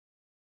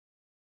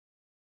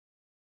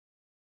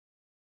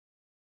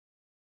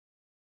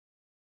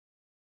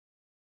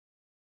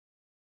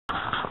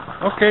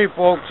Okay,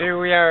 folks, here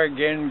we are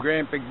again,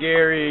 Grandpa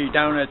Gary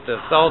down at the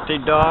Salty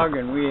Dog,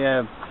 and we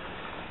have,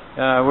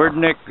 where'd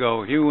Nick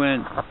go? He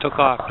took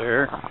off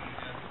there.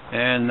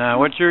 And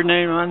what's your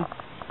name, hon?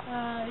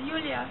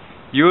 Julia.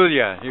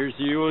 Julia. Here's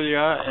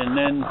Julia, and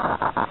then,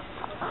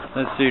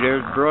 let's see,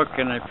 there's Brooke,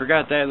 and I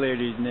forgot that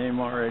lady's name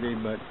already,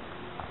 but,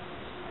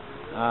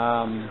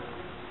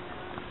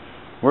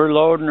 we're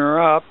loading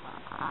her up.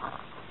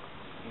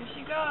 Here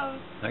she goes.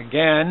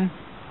 Again.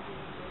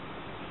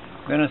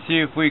 Gonna see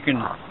if we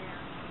can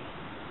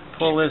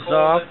pull this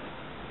off.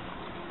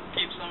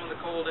 Keep some of the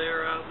cold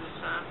air out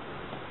this time.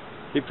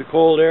 Keep the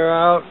cold air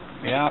out.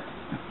 Yep.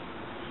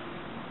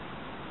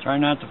 Try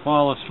not to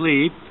fall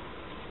asleep.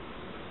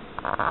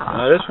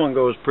 This one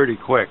goes pretty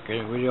quick.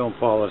 We don't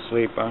fall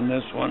asleep on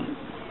this one.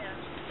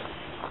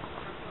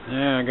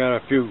 Yeah, I got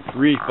a few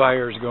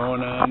refires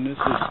going on. This is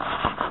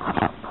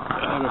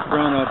out of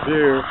front up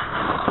here.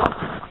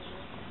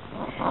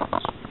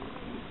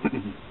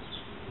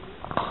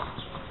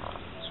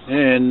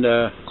 And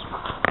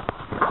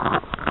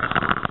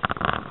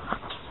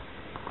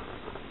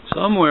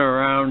somewhere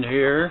around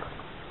here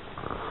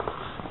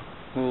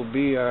will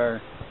be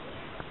our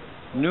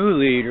new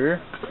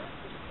leader,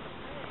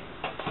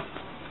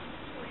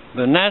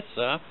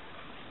 Venessa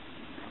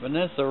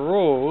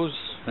Rose,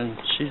 and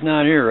she's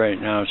not here right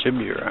now. She'll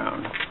be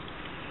around.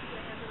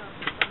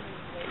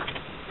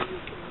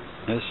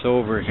 This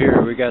over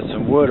here, we got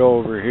some wood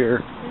over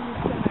here.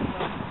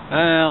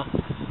 Well,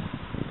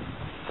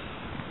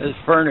 this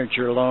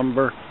furniture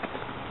lumber.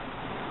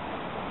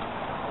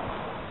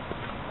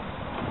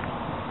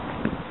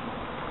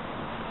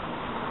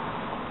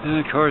 And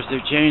of course they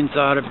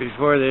chainsawed it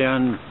before they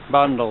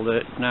unbundled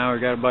it. Now we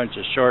got a bunch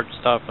of short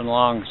stuff and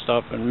long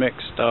stuff and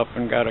mixed stuff,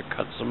 and got to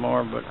cut some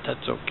more, but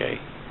that's okay.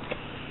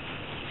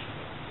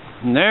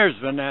 And there's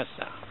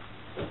Venessa.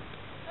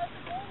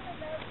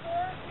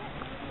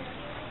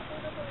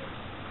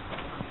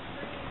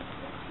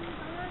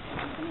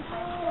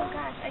 Oh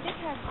gosh, I did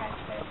have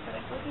breakfast, but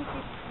I wasn't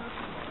too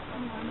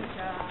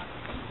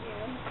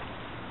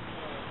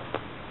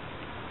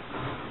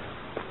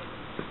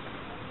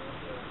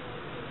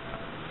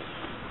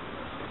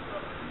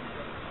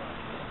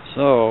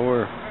So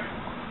we're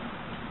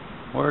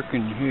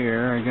working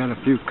here. I got a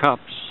few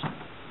cups.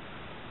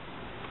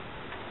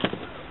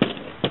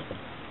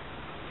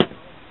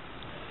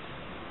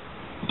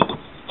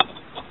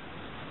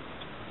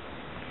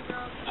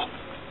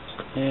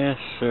 Yes,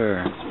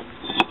 sir.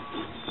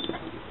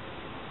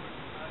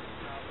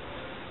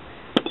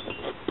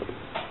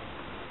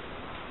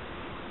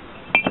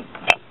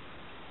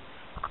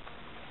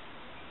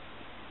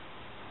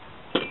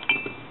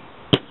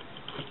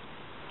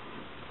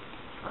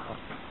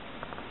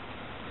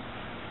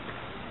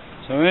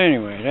 So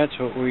anyway, that's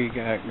what we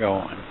got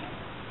going.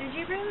 Did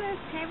you bring this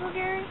table,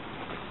 Gary?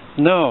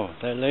 No,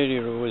 that lady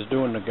who was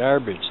doing the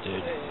garbage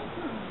did.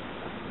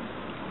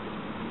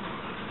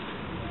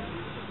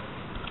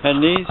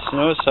 And these,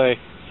 notice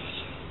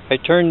I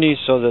turned these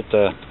so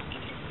that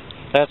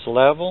that's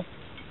level.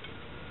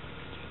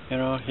 You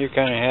know, you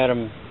kind of had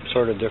them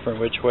sort of different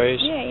which ways.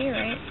 Yeah, you're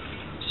right.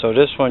 So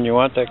this one, you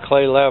want that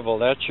clay level.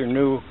 That's your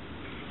new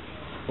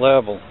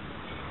level.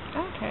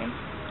 Okay.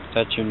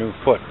 That's your new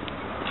foot.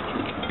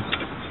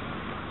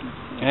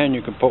 And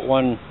you can put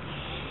one,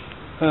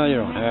 well, you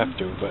don't have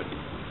to, but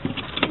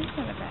That's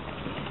not a bad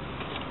idea.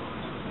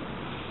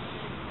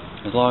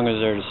 as long as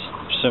they're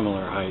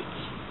similar heights.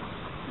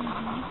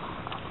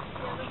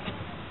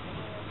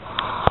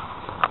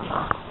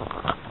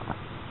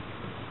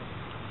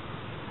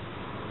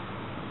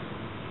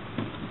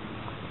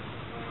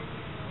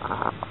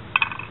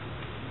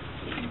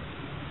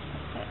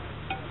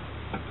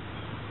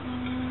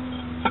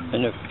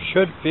 And it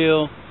should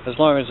feel, as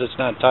long as it's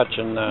not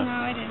touching the...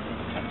 No, it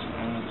isn't touching.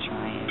 I'm going to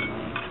try and,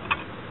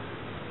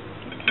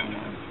 get kind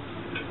of...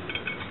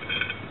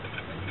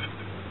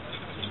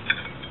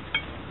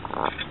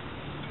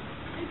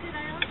 Did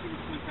I also do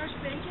some fresh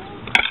bacon?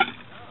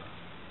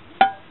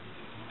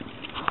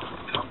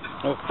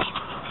 Oops.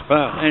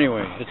 Well,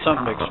 anyway, it's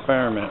something to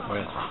experiment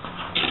with.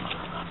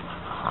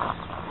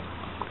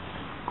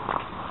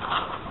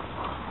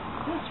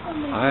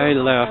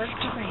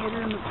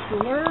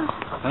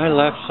 I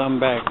left some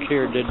back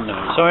here, didn't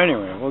I? So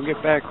anyway, we'll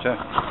get back to...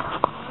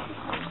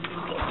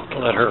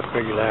 let her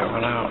figure that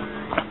one out.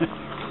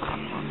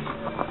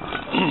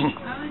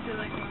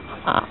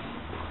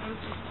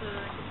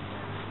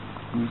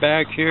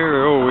 Back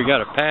here, oh, we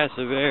got a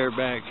passive air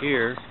back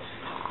here.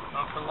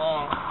 Not for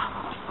long.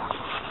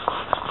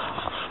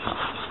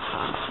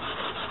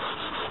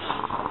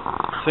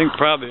 I think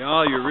probably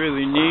all you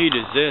really need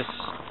is this,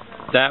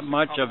 that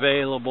much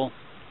available.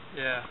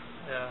 Yeah,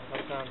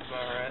 that sounds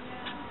about right.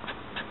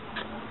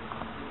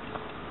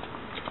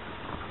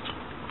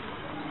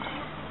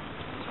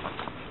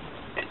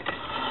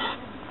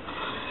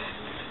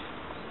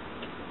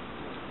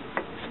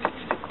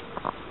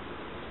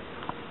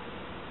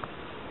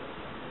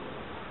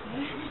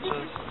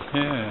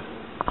 Yeah.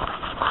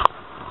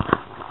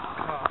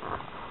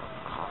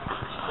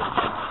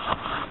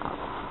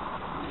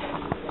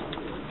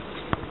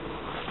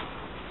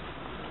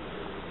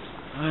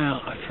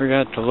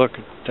 got to look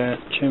at that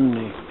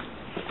chimney.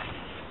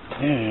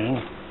 And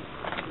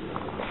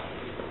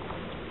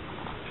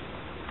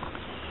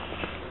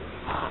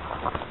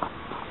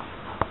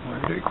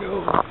where'd it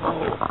go?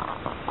 Oh,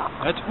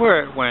 that's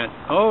where it went.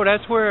 Oh,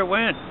 that's where it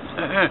went.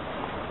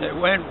 It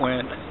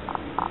went.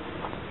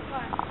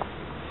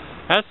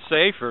 That's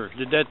safer.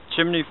 Did that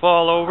chimney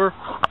fall over?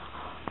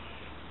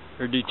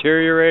 Or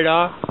deteriorate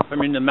off? I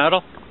mean the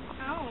metal?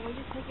 No, we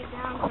just take it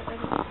down so it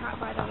doesn't get caught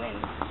by the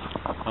wind.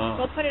 Oh.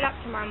 We'll put it up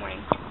tomorrow morning.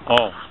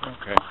 Oh,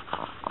 okay.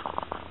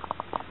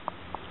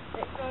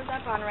 It goes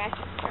up on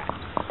ratchet straps.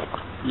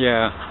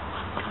 Yeah.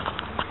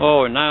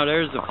 Oh, and now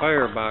there's the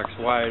firebox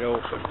wide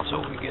open, so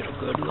we get a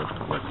good look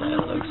at what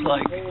that looks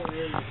like.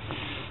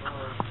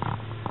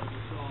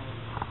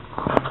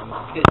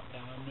 Pit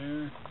down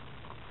there.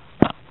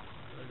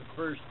 For the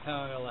first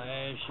pile of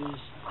ashes,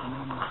 and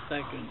then the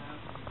second.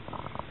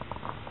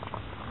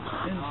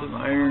 And some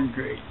iron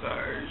grate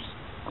bars.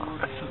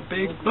 That's a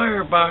big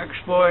firebox,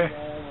 boy.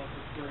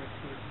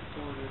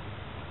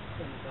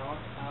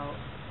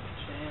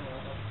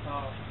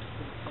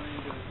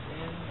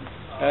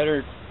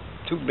 Better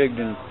too big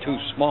than too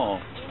small.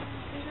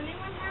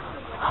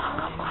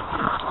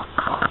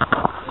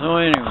 So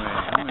anyway,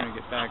 I'm going to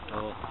get back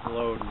to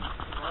loading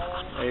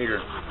later.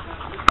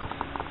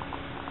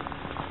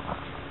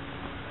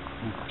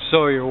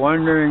 So you're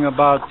wondering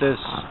about this,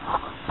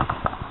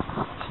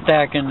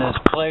 stacking this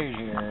plate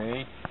here,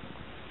 eh?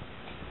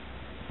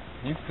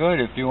 You could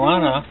if you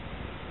wanna.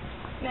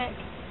 Nick.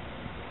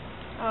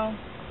 Oh,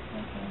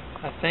 okay.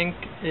 I think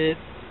it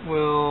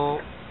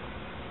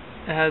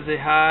has a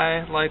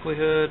high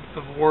likelihood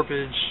of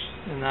warpage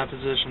in that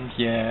position.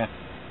 Yeah.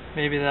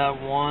 Maybe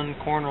that one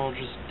corner will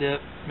just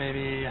dip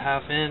maybe a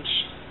half inch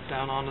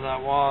down onto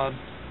that wad.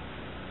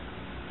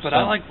 But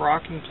I like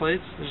rocking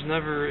plates. There's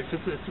never, if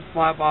it's a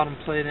flat bottom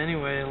plate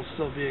anyway, it'll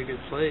still be a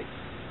good plate.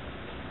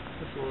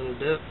 Just a little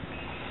dip.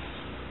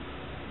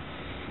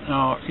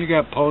 No, you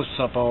got posts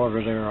up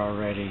over there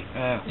already.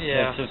 Yeah.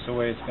 That's just the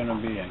way it's going to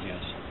be, I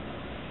guess.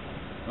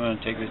 You want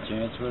to take a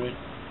chance with it?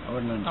 I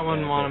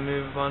wouldn't want to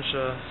move a bunch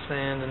of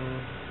sand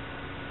and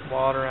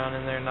water around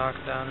in there, knock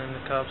it down into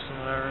cups and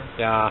whatever.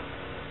 Yeah.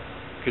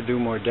 Could do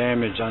more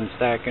damage on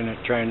stacking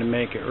it, trying to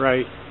make it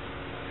right.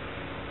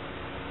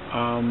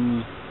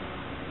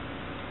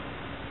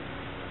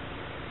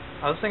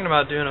 I was thinking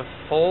about doing a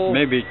full...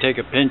 Maybe take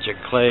a pinch of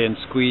clay and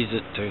squeeze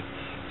it to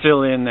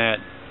fill in that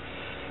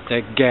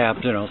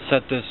gap, you know,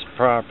 set this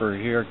proper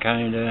here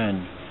kinda,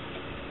 and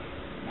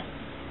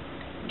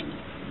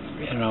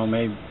you know,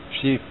 maybe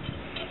see if,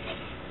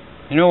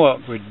 you know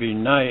what would be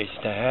nice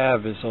to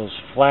have is those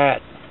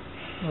flat,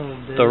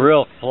 the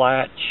real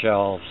flat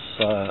shelves,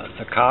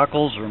 the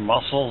cockles or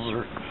mussels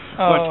or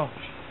what,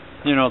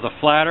 you know, the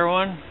flatter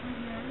one.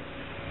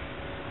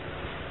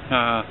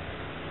 Are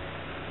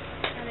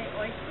they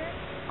oysters?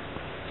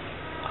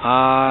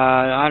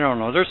 I don't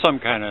know, there's some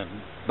kind of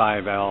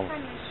bivalve.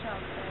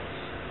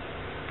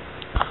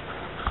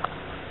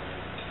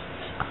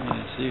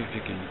 Yeah, see if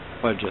you can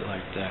fudge it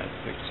like that,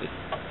 fix it.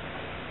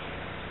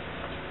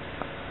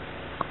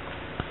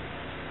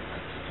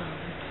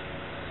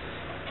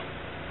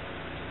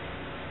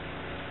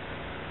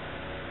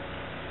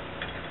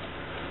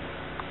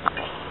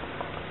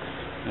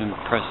 And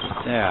press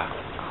it, yeah.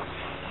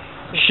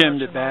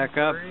 Shimmed it back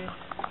up.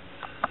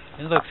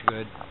 It looks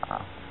good.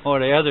 Oh,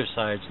 the other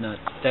side's not,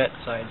 that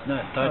side's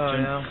not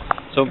touching. Oh,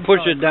 yeah. So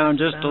push it down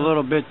just a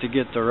little bit to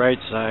get the right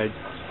side.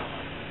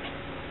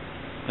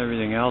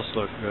 Everything else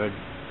looked good.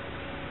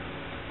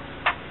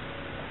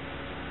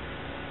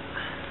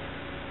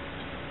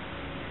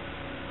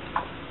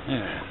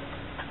 Yeah.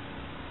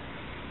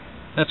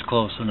 That's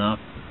close enough.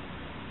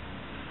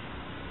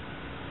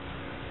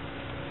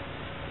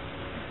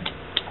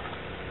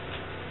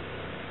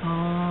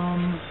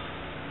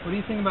 What do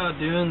you think about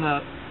doing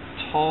that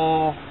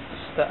tall,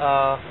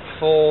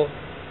 full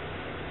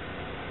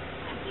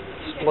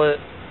split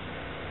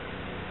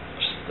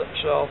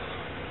shelf?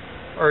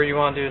 Or you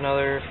want to do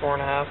another 4.5? One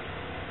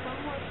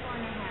more 4.5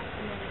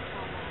 and then a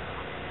tall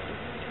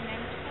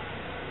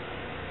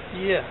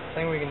one. Yeah, I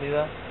think we can do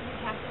that. You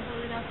have to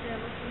hold it up there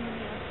with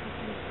somebody else.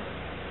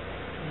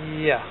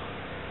 Yeah.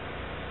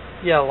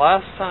 Yeah,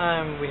 last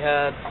time we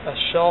had a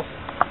shelf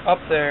up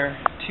there,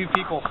 2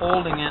 people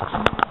holding it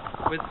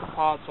with the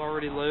pots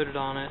already loaded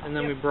on it, and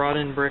then we brought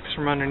in bricks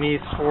from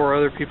underneath. 4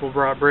 other people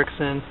brought bricks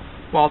in,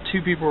 while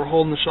 2 people were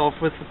holding the shelf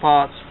with the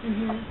pots,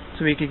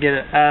 so we could get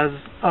it as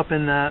up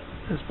in that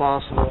as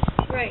possible.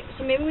 Right,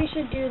 so maybe we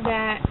should do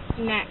that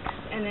next,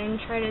 and then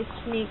try to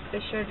sneak the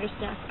shorter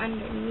stuff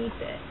underneath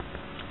it.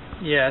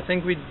 Yeah, I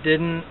think we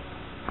didn't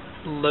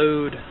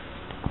load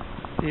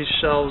these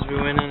shelves.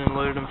 We went in and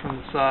loaded them from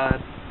the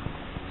side,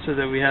 so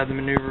that we had the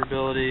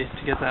maneuverability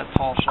to get that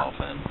tall shelf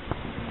in.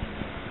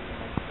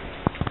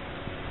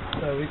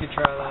 So we could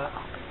try that.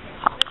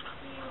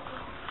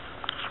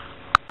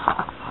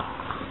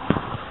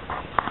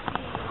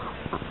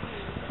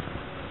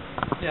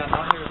 Yeah,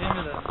 not here. Hand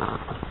me this.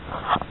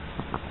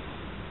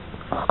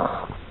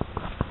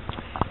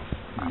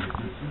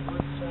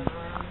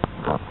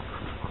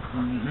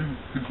 Mm-hmm.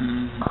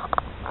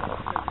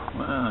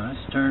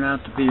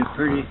 be a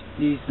pretty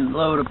decent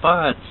load of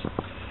pots.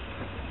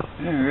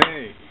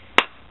 Alright.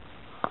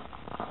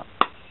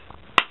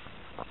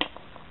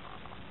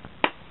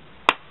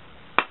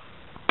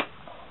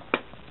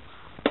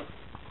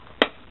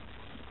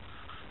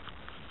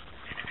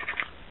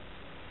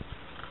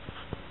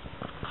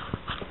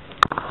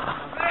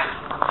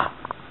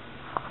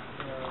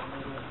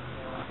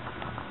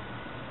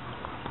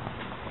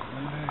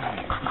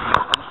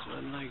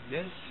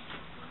 This.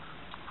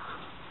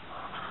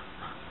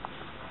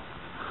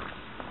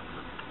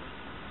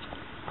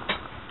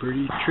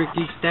 Pretty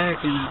tricky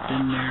stacking up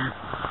in there.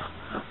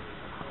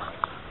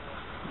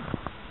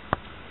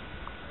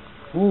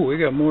 Ooh, we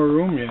got more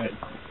room yet.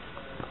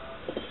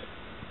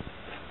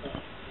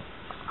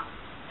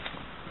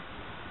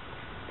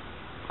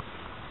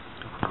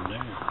 Up in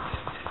there.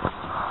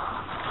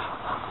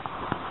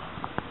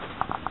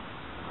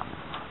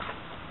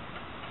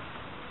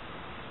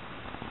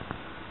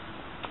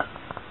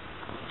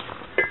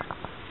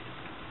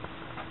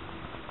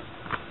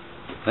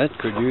 That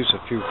could use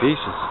a few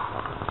pieces.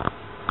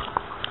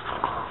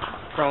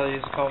 Probably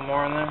use a couple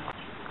more in there.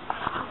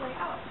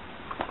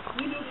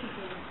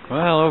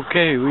 Well,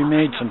 okay, we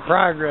made some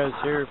progress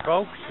here,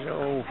 folks.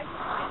 So,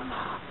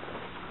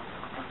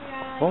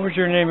 what was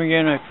your name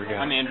again? I forgot.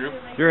 I'm Andrew.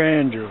 You're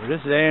Andrew.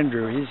 This is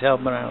Andrew. He's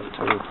helping out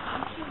too.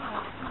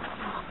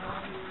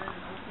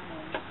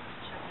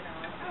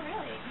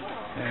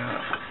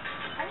 Yeah.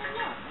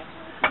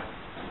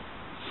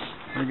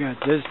 We got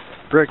this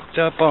bricked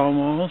up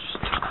almost.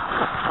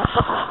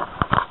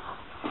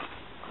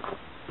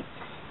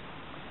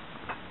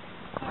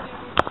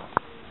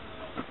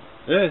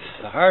 This,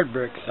 the hard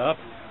brick's up.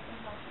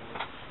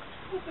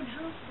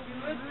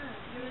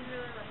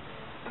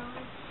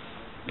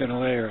 Gonna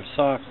layer a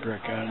soft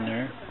brick on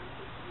there.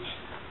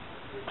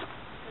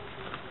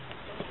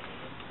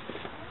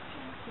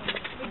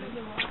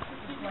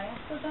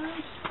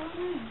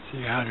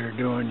 See how they're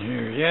doing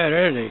here. Yeah,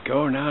 there they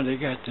go. Now they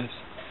got this.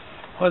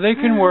 Well, they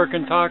can work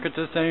and talk at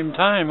the same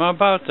time. How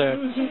about that?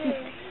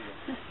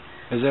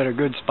 Is that a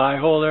good spy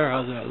hole there?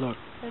 How's that look?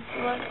 It's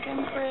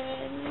looking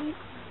pretty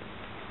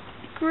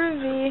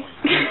groovy.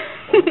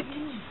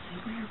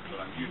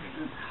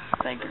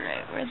 Like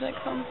right where the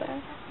comes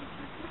at.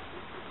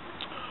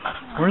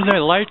 Where's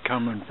that light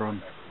coming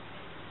from?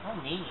 Oh,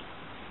 neat.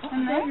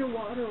 And then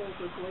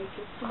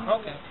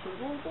Okay.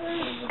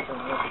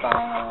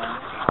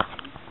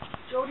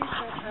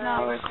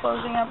 now we're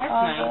closing up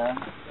all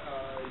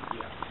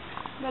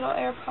the little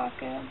air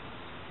pockets.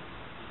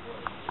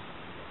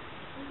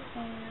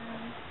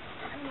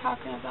 And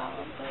talking about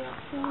the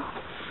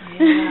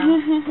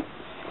Yeah.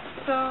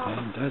 So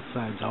And that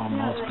side's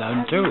almost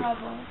done too.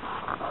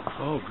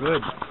 Oh,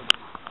 good.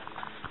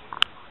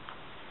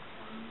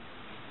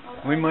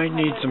 We might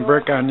need some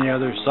brick on the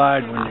other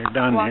side when you're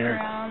done walk here.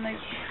 around, like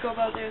go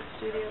about their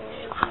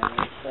studios and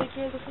it's like,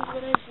 here, this is what I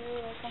do,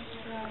 I come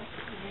to that.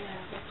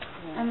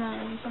 And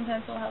then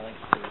sometimes we'll have like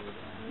food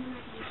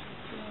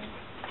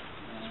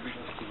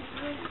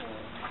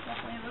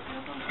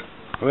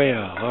and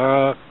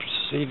Well,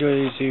 see, do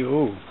you see?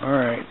 Ooh,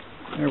 alright.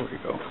 There we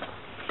go.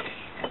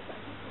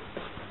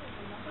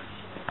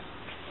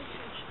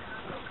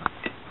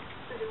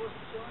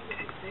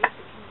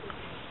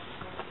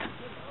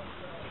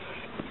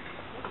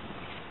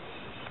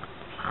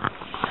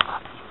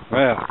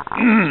 Well,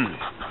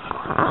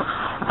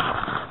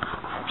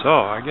 so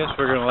I guess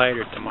we're gonna light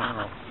it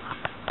tomorrow.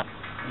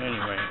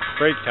 Anyway,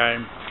 break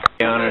time.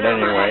 On it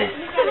anyway.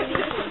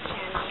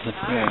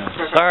 Yeah.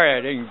 Sorry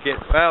I didn't get.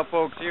 Well,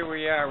 folks, here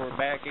we are. We're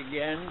back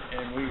again,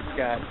 and we've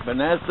got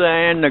Vanessa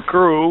and the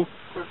crew,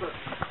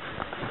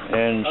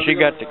 and she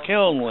got the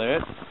kiln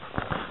lit.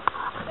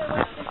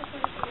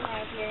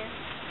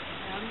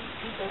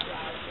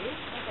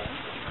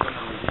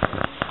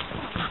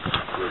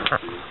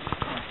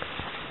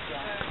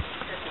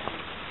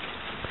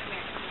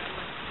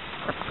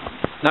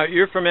 Now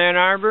you're from Ann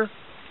Arbor?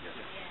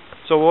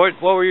 So what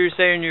were you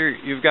saying?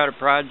 You've got a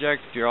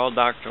project, your all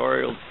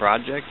doctoral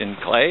project in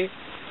clay?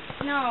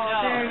 No,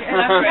 they're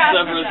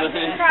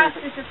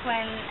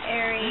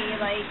cross-disciplinary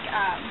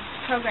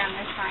program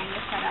they're trying to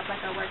set up,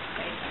 like a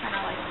workspace, kind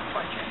of like a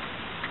portrait.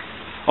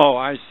 Oh,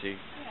 I see.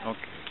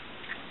 Okay.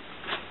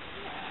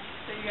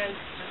 So you guys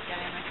just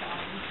getting the kiln?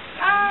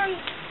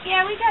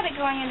 Yeah, we got it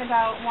going at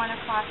about 1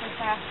 o'clock this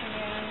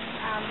afternoon.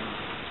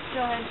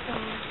 Still has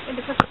some,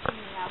 the cook is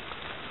cleaning up.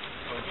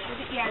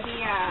 Yeah, the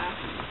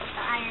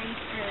irons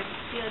for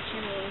steel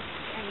chimneys,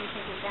 and we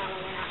take it down when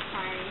we're not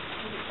firing,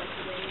 because it's like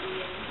windy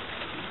and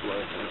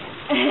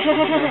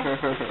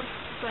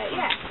but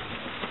yeah.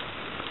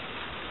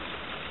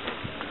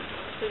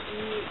 So do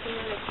you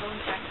have a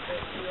contact that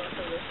you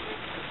also live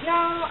here?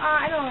 No,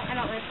 I don't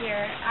live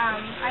here.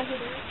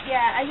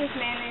 I just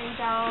manage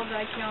all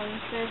the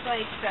kilns. There's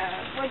like the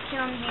wood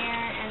kiln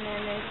here, and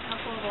then there's a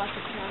couple of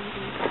electric kilns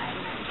inside,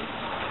 and I just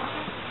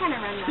kind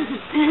of run them.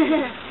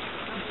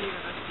 Do you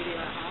have a studio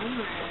at home?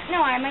 Or?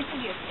 No, my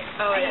studio's here.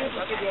 Oh, I yeah. use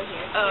the studio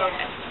here. Oh, yeah.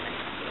 okay.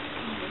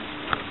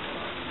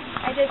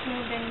 I just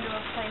moved into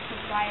a place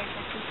with wires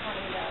that keep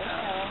pulling those,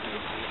 so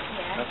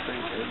yeah. That's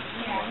pretty good.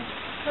 Yeah, I'm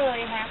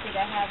totally happy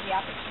to have the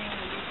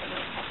opportunity to do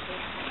something like that.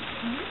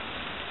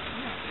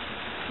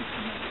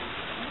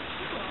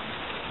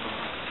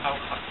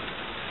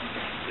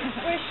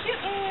 We're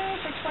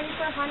shooting for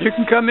 2,400. You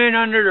can come in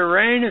under the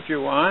rain if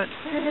you want.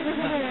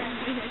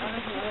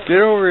 Get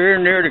over here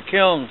near the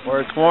kiln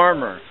where it's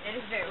warmer. It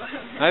is very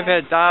warm. I've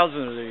had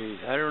thousands of these.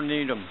 I don't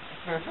need them.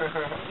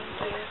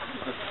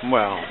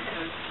 Well,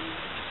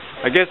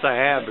 I guess I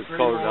have, but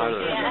closed out of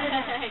there.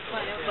 It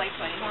was like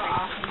 20.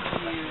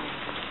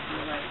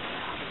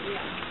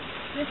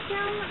 The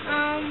kiln,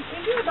 we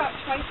do about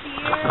twice a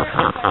year,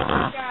 but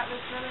we got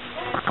this really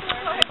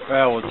nice.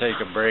 Well, we'll take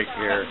a break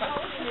here.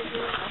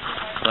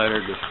 Let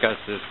her discuss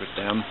this with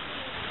them.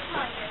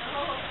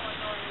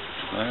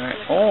 Alright.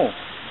 Oh.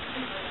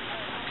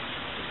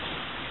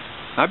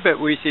 I bet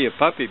we see a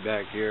puppy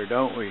back here,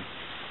 don't we?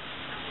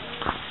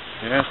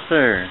 Yes,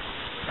 sir.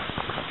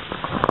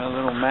 A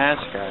little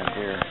mascot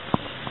here.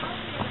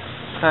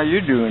 How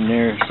you doing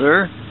there,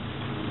 sir?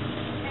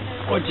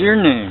 What's your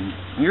name?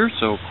 You're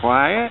so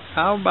quiet.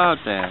 How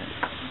about that?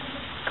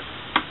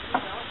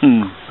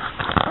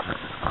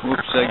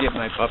 Whoops, I get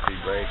my puppy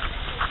break.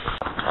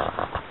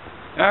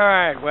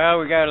 Alright, well,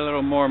 we got a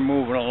little more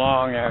moving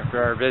along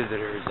after our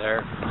visitors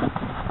there.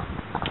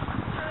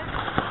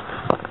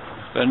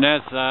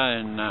 Venessa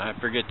and I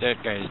forget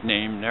that guy's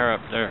name, they're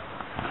up there.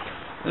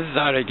 This is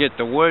how they get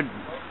the wood.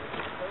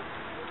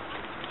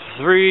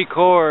 3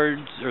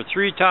 cords, or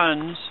 3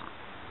 tons.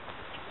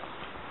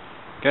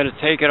 Gotta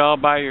take it all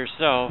by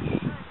yourself.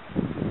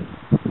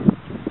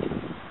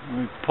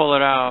 We pull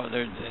it out.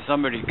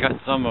 Somebody cut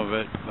some of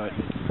it, but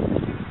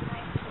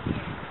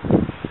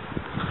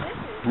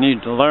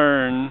need to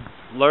learn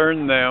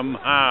them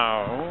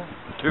how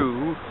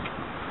to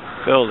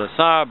build a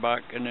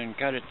sawbuck and then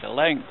cut it to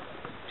length.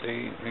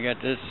 See, we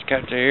got this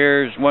cut to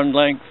here's one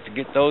length to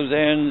get those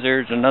ends.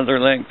 There's another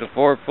length of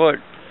 4 foot.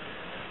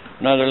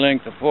 Another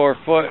length of 4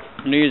 foot.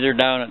 And these are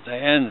down at the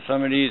end.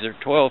 Some of these are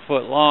 12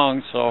 foot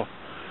long, so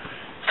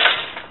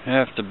you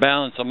have to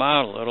balance them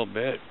out a little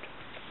bit.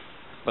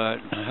 But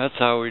that's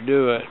how we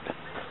do it.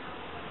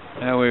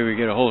 That way we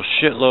get a whole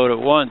shitload at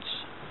once.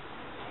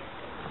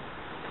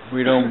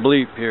 We don't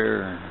bleep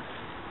here.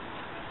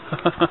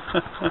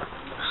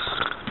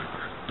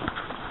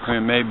 We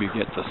maybe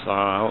get the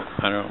saw out.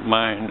 I don't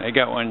mind. I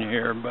got one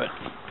here, but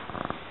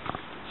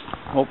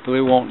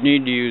hopefully won't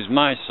need to use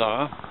my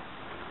saw.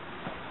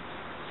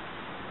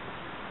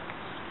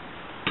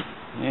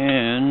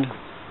 And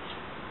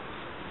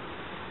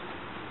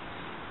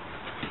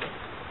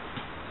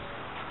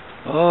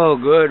oh,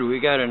 good. We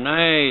got a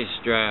nice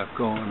draft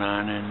going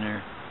on in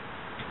there.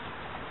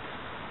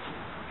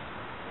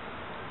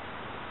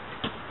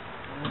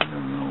 I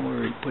don't know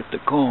where he put the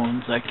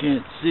cones. I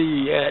can't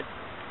see yet.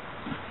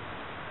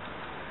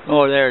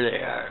 Oh, there they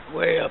are.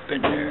 Way up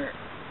in there.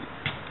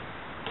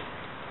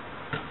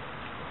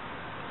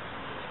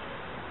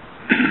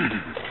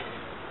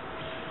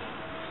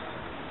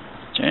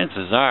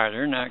 Chances are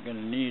they're not going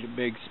to need a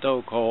big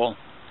stoke hole.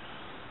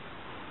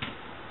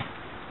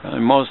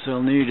 Most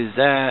they'll need is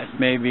that.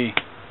 Maybe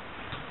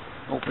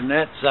open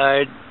that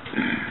side.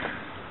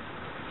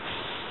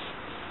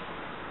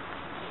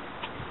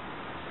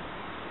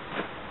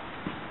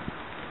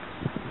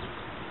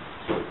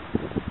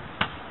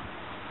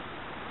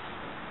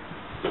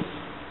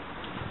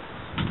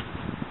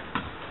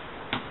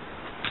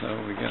 So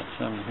we got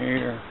some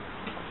here.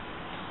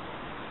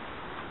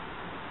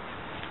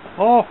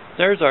 Oh,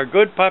 there's our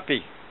good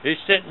puppy. He's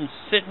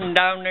sitting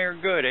down there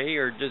good, eh?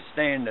 Or just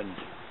standing?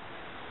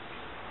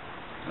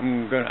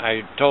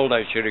 I told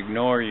I should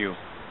ignore you.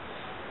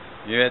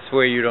 Yeah, that's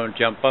where you don't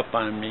jump up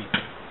on me.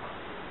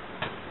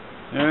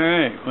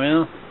 Alright,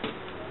 well.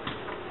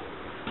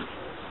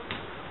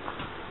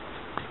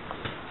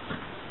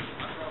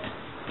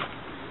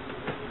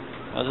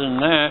 Other than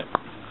that,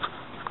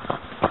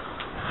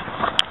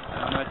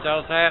 not much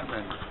else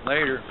happening.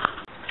 Later.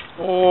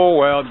 Oh,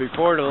 well,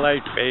 before the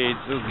light fades,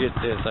 we'll get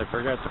this. I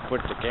forgot to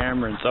put the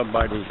camera in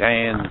somebody's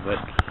hands, but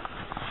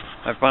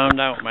I found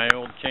out my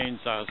old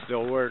chainsaw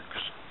still works.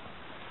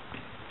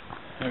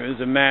 It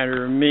was a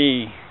matter of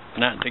me,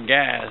 not the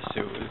gas.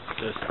 It was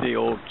just the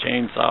old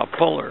chainsaw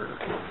puller.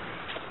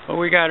 But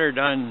we got her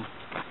done.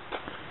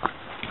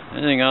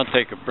 I think I'll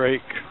take a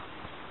break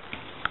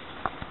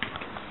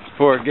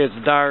before it gets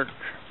dark.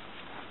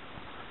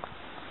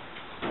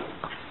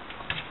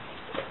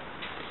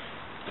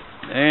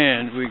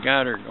 And we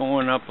got her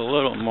going up a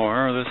little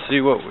more. Let's see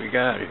what we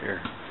got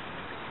here.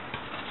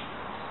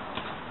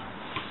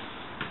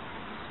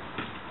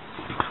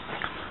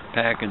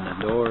 Packing the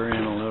door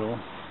in a little.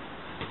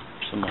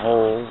 Some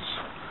holes.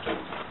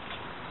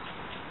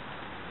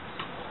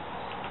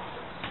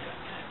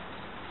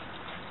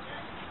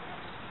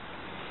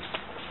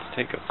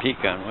 Take a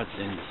peek on what's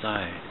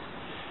inside.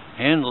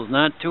 Handle's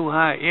not too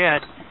hot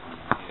yet.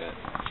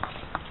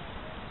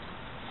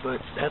 But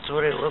that's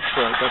what it looks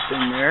like up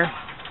in there.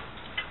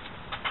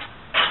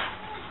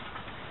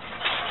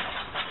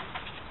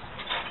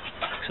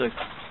 Looks like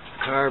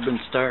carbon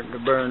starting to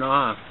burn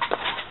off.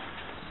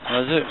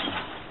 Was it?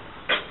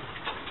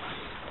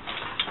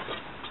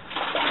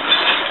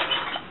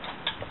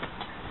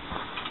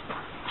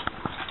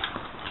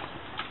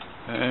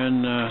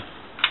 And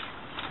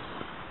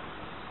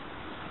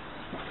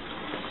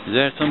is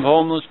that some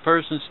homeless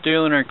person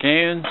stealing our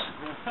cans?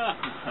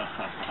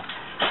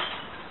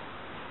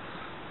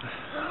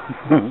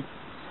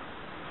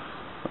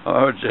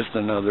 Oh, it's just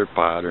another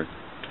potter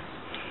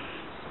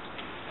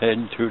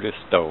heading to the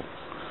stove.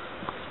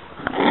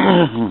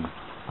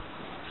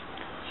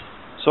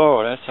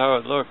 So that's how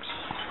it looks.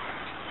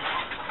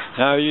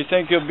 Now you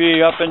think you'll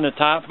be up in the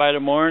top by the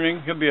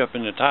morning? You'll be up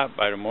in the top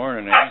by the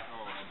morning, eh?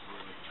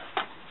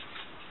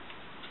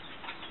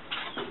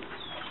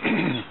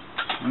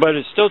 But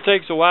it still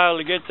takes a while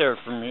to get there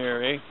from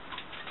here, eh?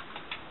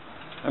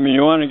 I mean,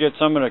 you want to get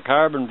some of the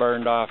carbon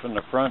burned off in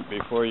the front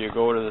before you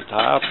go to the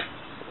top,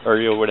 or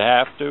you would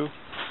have to.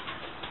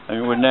 I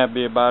mean, wouldn't that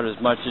be about as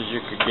much as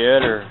you could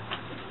get, or?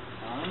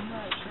 I'm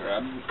not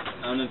sure.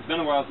 It's been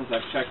a while since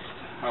I've checked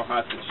how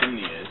hot the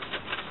chimney is.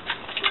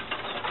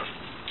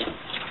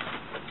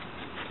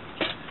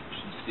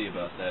 Should see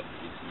about that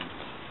pretty soon.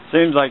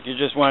 Seems like you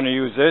just want to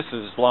use this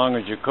as long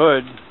as you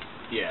could.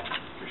 Yeah,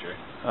 for sure.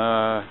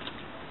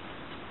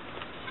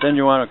 Then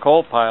you want a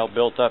coal pile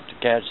built up to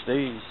catch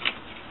these.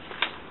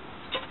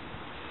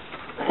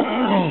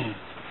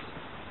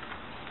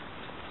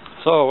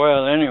 So,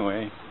 well,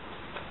 anyway.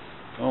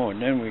 Oh, and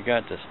then we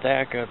got the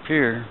stack up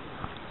here.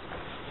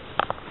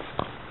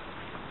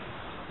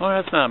 Oh,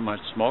 that's not much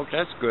smoke.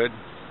 That's good.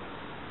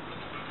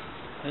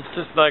 It's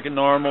just like a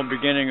normal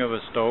beginning of a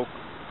stoke.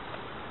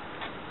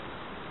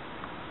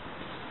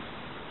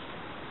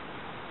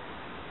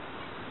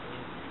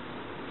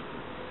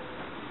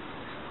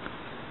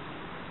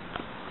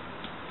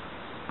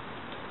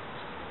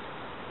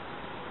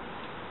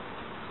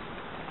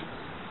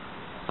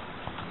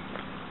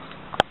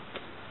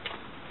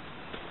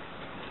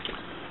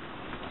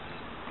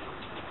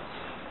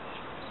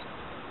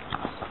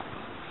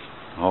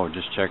 Oh,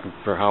 just checking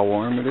for how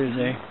warm it is,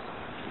 eh?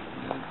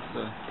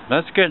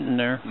 That's getting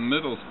there. The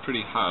middle's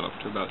pretty hot, up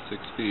to about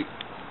 6 feet.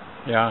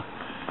 Yeah.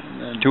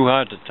 And then Too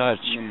hot to touch.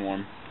 and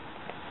warm.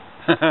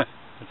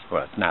 It's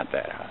well, it's not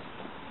that hot.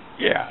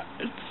 Yeah,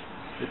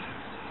 It's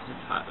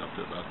hot up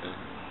to about there.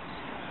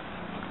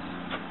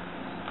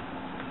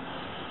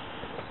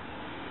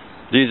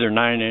 These are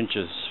 9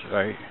 inches,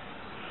 right?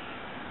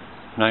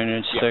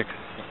 9-inch Yeah. thick?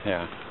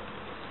 Yeah.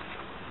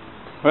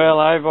 Well,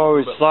 I've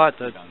always thought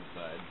that... On the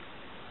side.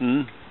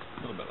 Hmm?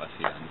 A little bit less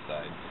heat on the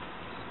side.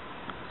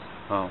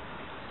 Oh.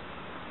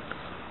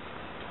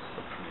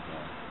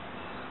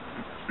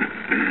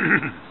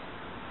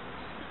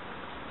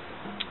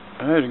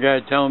 I had a guy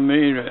telling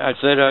me, I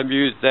said I've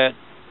used that,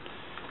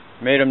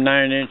 made them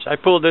 9-inch. I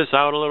pulled this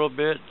out a little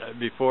bit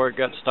before it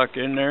got stuck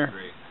in there.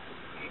 Great.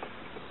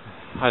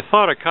 I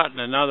thought of cutting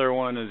another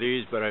one of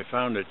these, but I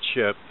found a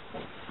chip.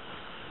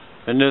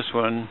 And this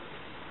one,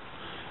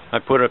 I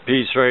put a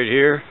piece right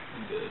here.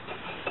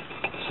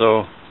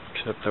 So,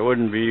 except I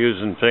wouldn't be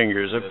using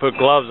fingers. I put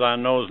gloves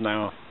on those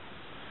now.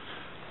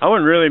 I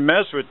wouldn't really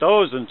mess with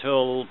those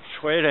until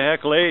way the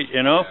heck late,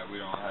 you know? Yeah, we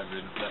don't have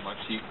that much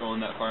heat going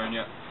that far in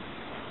yet.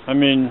 I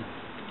mean,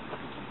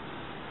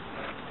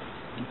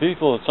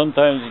 people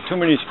sometimes, too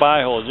many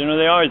spy holes. You know,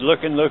 they always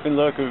looking.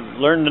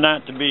 Learn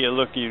not to be a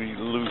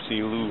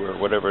looky-loosey-loo or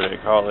whatever they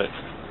call it.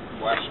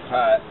 Wash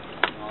pot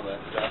and all that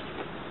stuff.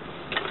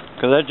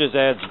 Because that just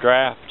adds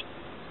draft,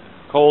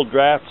 cold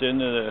draft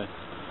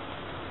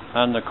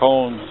on the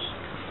cones.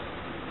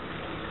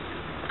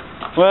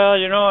 Well,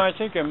 you know, I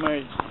think I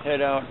might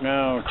head out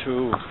now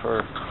too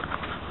so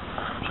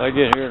I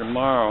get here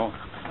tomorrow.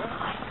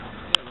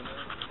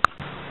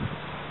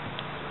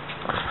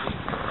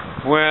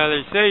 Well,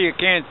 they say you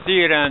can't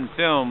see it on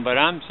film, but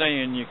I'm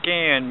saying you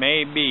can,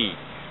 maybe.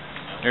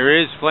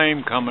 There is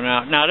flame coming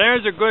out. Now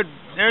there's a good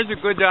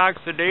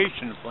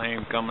oxidation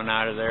flame coming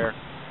out of there.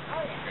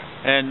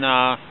 And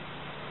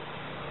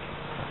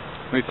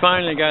we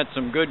finally got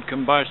some good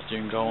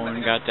combustion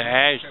going. Got the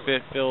ash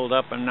pit filled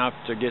up enough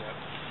to get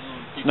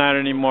not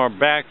any more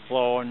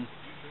backflowing.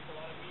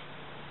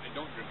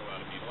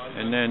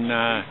 And then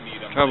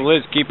trouble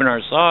is keeping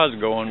our saws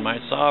going. My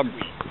saw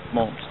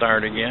won't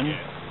start again.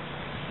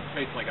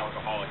 Tastes like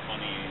alcoholic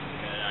honey,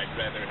 and I'd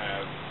rather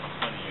have a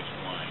honeyish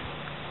wine.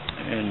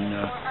 And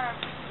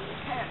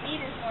meat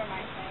is more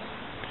my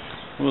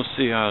thing. we'll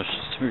see how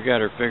we got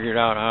her figured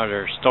out how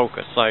to stoke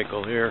a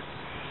cycle here.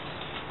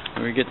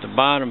 When we get the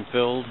bottom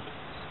filled,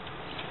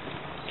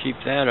 keep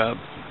that up.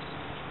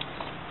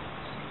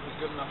 It's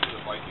good enough for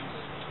the Vikings.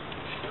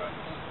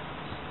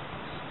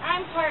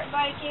 I'm part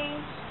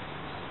Viking.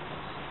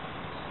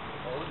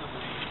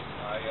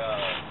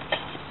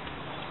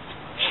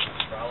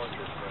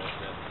 Astrologer friend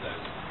that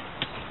says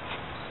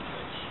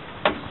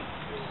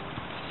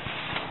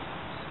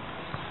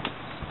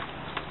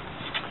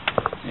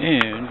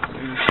And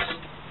we're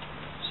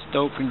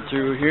stoking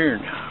through here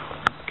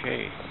now.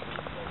 Okay.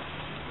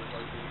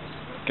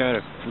 Got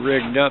it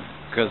rigged up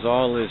because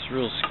all this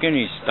real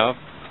skinny stuff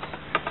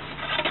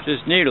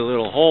Just need a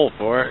little hole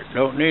for it.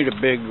 Don't need a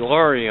big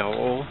Gloria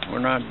hole. We're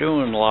not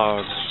doing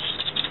logs.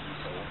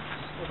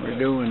 We're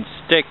doing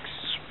sticks.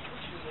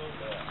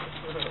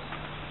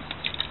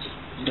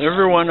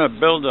 Ever want to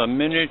build a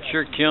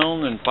miniature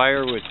kiln and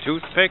fire with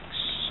toothpicks?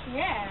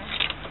 Yeah.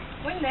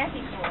 Wouldn't that be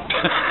cool?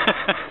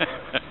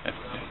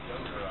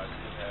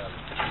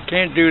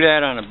 Can't do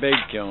that on a big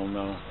kiln,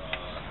 though.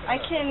 I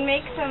can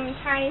make some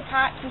tiny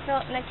pots and fill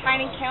it in a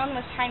tiny kiln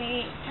with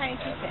tiny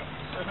toothpicks.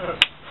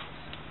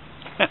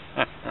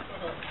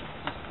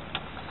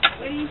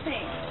 What do you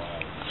think?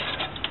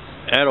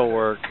 That'll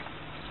work.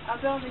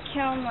 I'll build a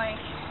kiln like,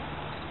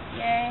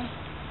 yay.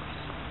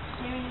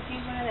 Maybe just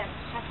use one of them.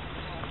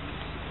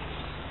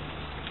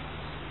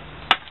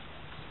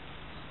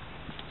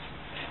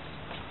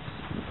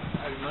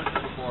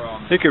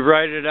 You could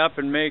write it up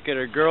and make it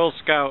a Girl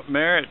Scout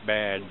merit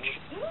badge.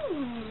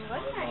 Ooh,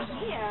 what an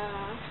idea.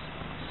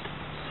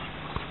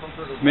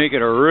 Make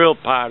it a real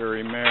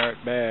pottery merit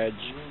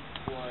badge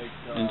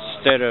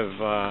instead of,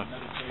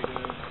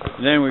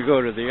 then we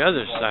go to the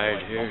other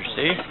side here,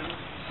 see?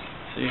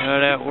 See how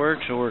that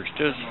works? It works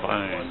just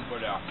fine.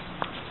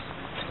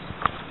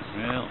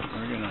 Well,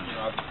 we're gonna...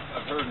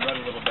 I've heard and read a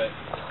little bit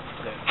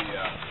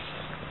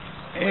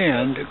that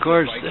and, of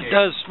course, it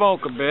does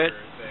smoke a bit.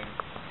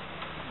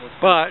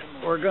 But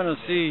we're going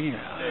to see,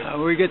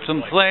 we get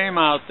some flame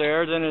out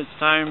there, then it's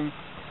time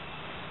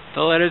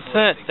to let it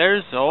sit.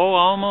 There's,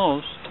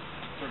 almost.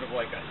 Sort of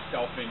like a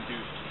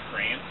self-induced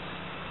trance.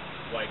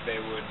 Like they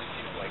would,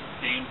 like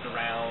dance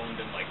around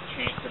and like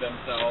chant to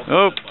themselves.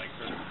 Oop. And, like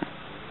sort of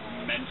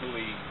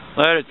mentally.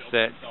 Let it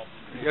sit.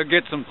 You'll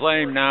get some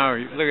flame now.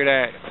 Look at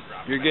that.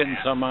 You're getting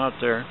some out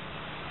there.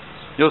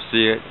 You'll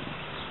see it.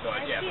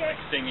 But yeah, like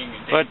singing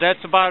and dancing. But that's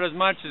about as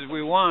much as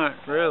we want,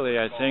 really,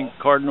 I think,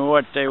 according to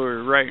what they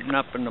were writing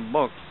up in the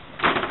book.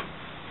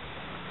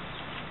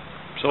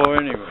 So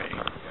anyway,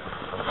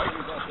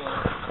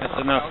 that's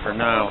enough for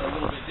now.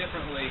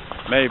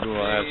 Maybe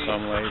we'll have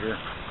some later.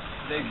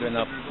 I've been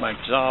up, my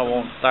saw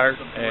won't start,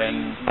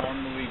 and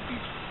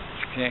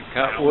can't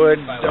cut wood,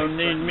 don't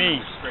need me.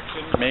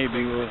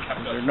 Maybe if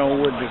there's no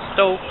wood to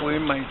stoke, we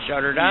might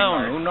shut her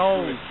down, who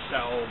knows?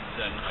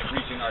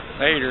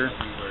 Later.